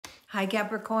Hi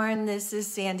Capricorn, this is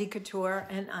Sandygg Couture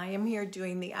and I am here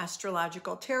doing the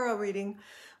Astrological Tarot reading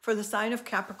for the sign of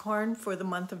Capricorn for the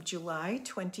month of July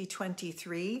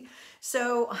 2023.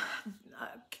 So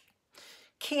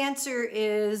Cancer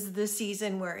is the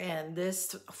season we're in.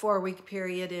 This 4-week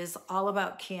period is all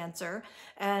about Cancer,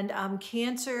 and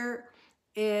Cancer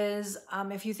is,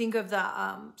 if you think of the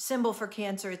symbol for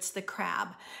Cancer, it's the crab.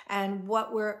 And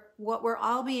what we're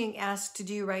all being asked to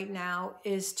do right now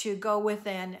is to go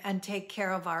within and take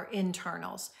care of our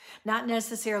internals, not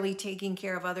necessarily taking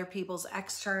care of other people's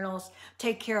externals,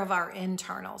 take care of our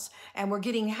internals. And we're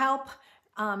getting help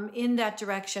in that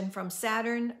direction from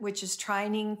Saturn, which is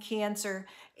trining Cancer,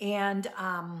 and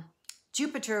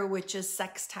Jupiter, which is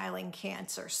sextiling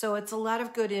Cancer. So it's a lot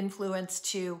of good influence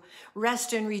to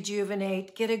rest and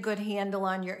rejuvenate, get a good handle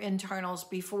on your internals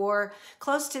before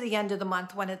close to the end of the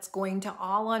month, when it's going to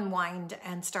all unwind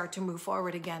and start to move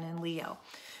forward again in Leo.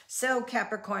 So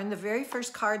Capricorn, the very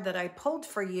first card that I pulled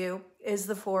for you is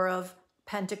the Four of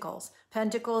Pentacles.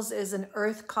 Pentacles is an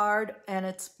earth card, and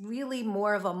it's really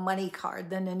more of a money card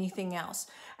than anything else.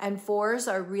 And fours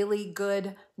are really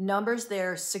good numbers.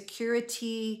 They're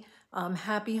security,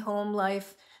 happy home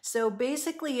life. So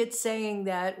basically it's saying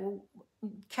that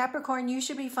Capricorn, you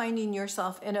should be finding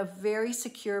yourself in a very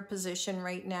secure position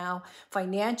right now,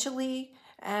 financially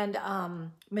and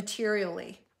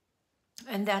materially.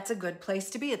 And that's a good place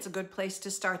to be. It's a good place to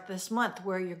start this month,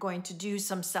 where you're going to do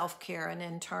some self-care and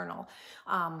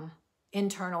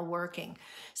internal working.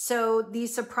 So the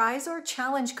surprise or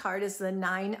challenge card is the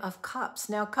Nine of Cups.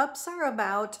 Now, cups are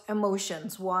about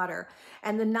emotions, water.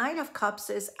 And the Nine of Cups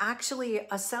is actually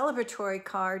a celebratory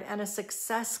card and a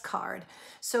success card.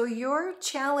 So your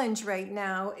challenge right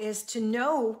now is to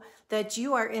know that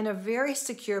you are in a very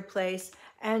secure place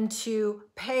and to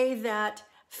pay that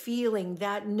feeling,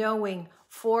 that knowing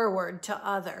forward to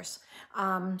others.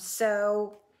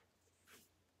 So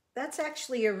that's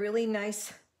actually a really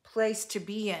nice place to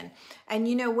be in. And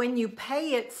you know, when you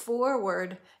pay it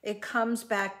forward, it comes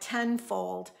back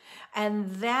tenfold. And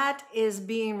that is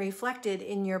being reflected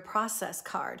in your process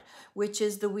card, which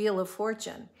is the Wheel of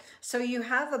Fortune. So you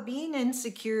have a being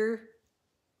insecure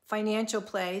financial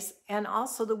place and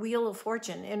also the Wheel of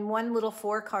Fortune in one little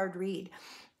 4-card read.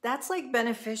 That's like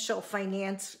beneficial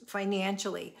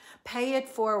financially. Pay it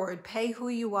forward. Pay who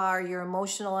you are, your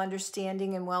emotional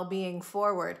understanding and well-being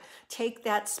forward. Take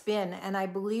that spin, and I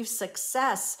believe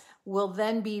success will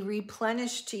then be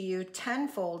replenished to you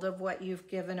tenfold of what you've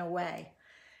given away.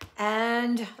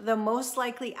 And the most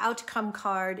likely outcome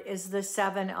card is the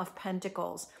Seven of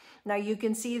Pentacles. Now you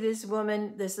can see this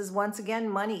woman, this is once again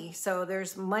money. So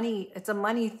there's money, it's a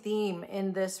money theme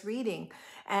in this reading.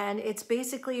 And it's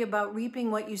basically about reaping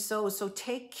what you sow. So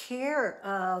take care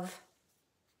of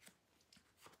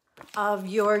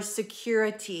your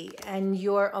security and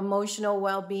your emotional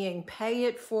well-being. Pay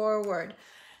it forward.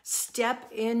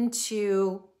 Step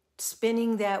into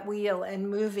spinning that wheel and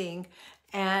moving.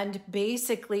 And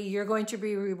basically you're going to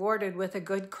be rewarded with a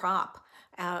good crop,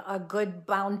 a good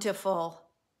bountiful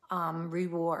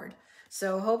reward.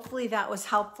 So hopefully that was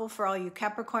helpful for all you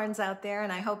Capricorns out there,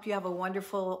 and I hope you have a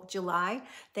wonderful July.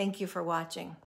 Thank you for watching.